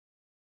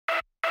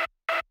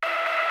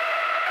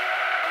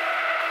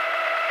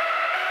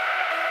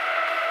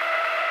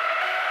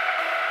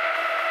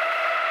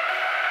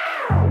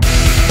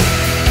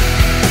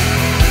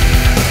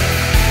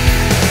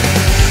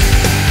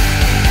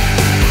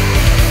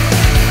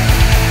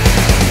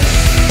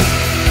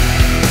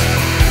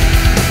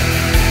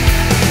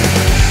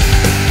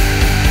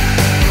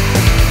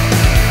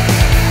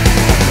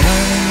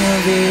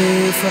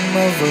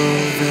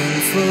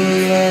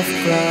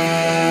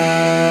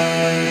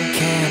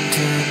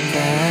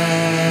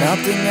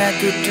nothing I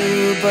could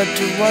do but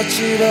to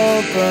watch it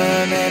all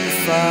burn and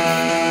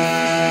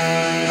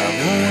fire. I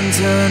won't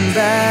turn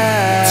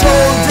back.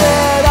 Told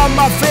it on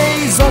my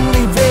face,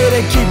 only way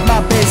to keep my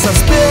pace. I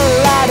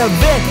spill out of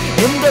it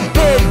in the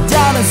pit,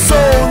 down and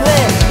soul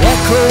lit.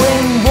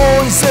 Echoing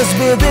voices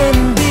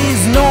within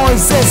these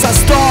noises. I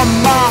stomp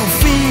my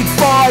feet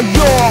for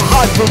your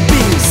heart to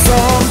beat.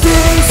 Some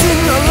things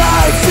in your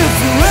life, if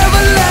you ever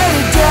let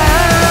it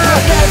down,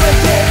 you're never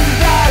getting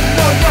back.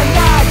 No, you're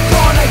not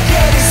gonna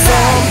get it back.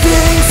 Some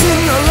things in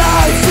your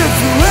life, if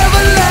you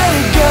ever let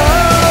it go,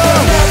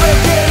 you're never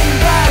getting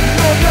back.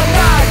 No, you're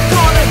not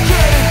gonna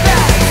get it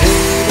back.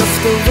 Fate of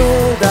the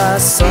world I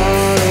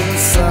saw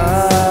inside.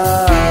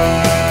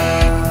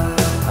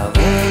 I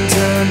won't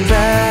turn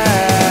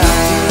back.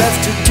 Nothing left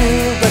to do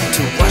but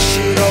to wash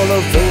it all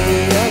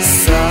away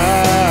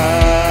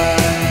aside.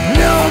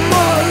 No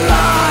more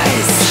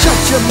lies.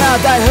 Shut your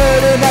mouth, I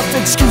heard enough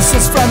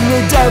excuses from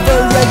your devil.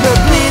 Yeah,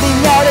 you're bleeding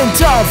out and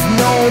tough.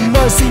 No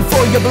mercy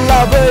for your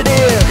beloved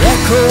ear.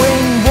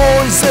 Echoing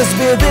voices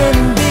within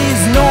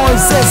these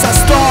noises. I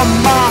stomp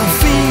my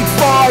feet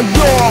for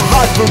your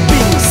heart to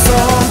beat.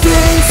 Some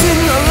things in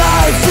your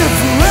life, if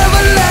you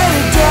ever let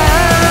it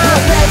down,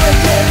 you're never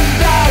getting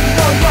back.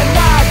 No, you're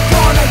not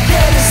gonna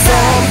get it back.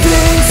 Some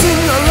things in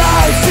your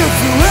life, if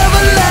you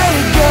ever let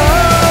it go,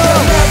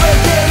 you're never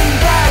getting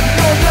back.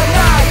 No, you're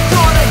not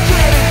gonna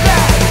get it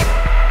back.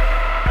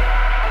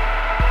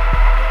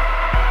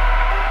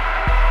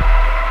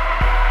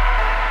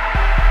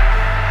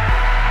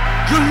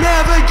 You'll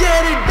never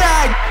get it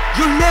back.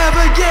 You'll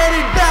never get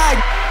it back.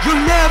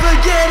 You'll never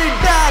get it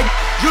back.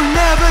 You'll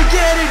never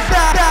get it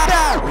back.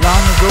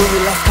 Long ago you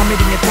left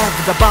committing attack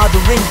with a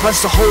bothering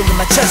punched a hole in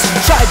my chest. You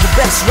tried your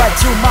best, right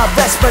through my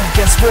vest, but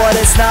guess what?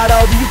 It's not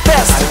all you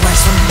best. I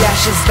rise from the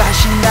ashes,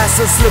 bashing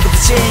asses, slip with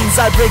the chains.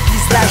 I break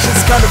these lashes,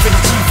 counterfeit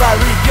the chief. I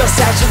reap your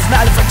sashes,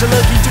 manufacture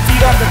looking to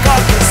feed on the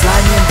carcass.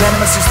 Slimy and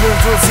venomous, you slow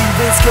to see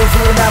this.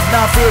 Skillful enough,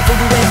 now fearful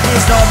to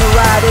engage. Normal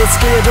ride, it's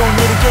clear, don't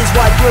need a gauge.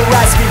 Wipe your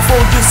eyes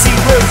before you see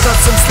roads.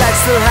 Got some slack,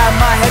 still have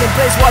my head in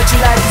place. What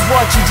you like is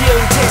what you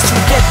dearly taste.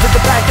 You get with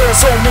the pack, there are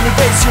so many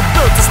ways. You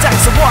built the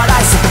stacks of what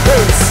I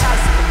suppose.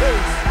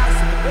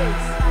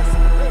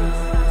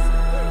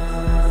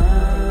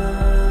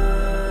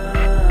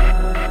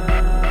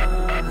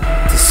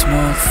 The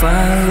smoke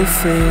finally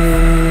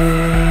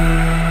fades,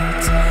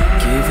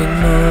 giving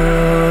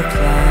more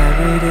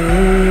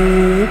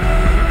clarity.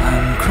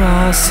 I'm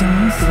crossing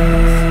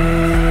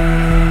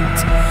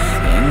blades,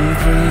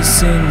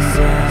 increasing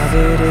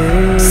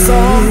gravity.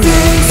 Some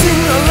things in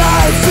your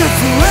life, if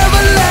you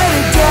ever let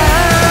it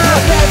down,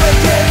 you're never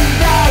getting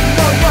back.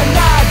 No, you're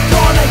not.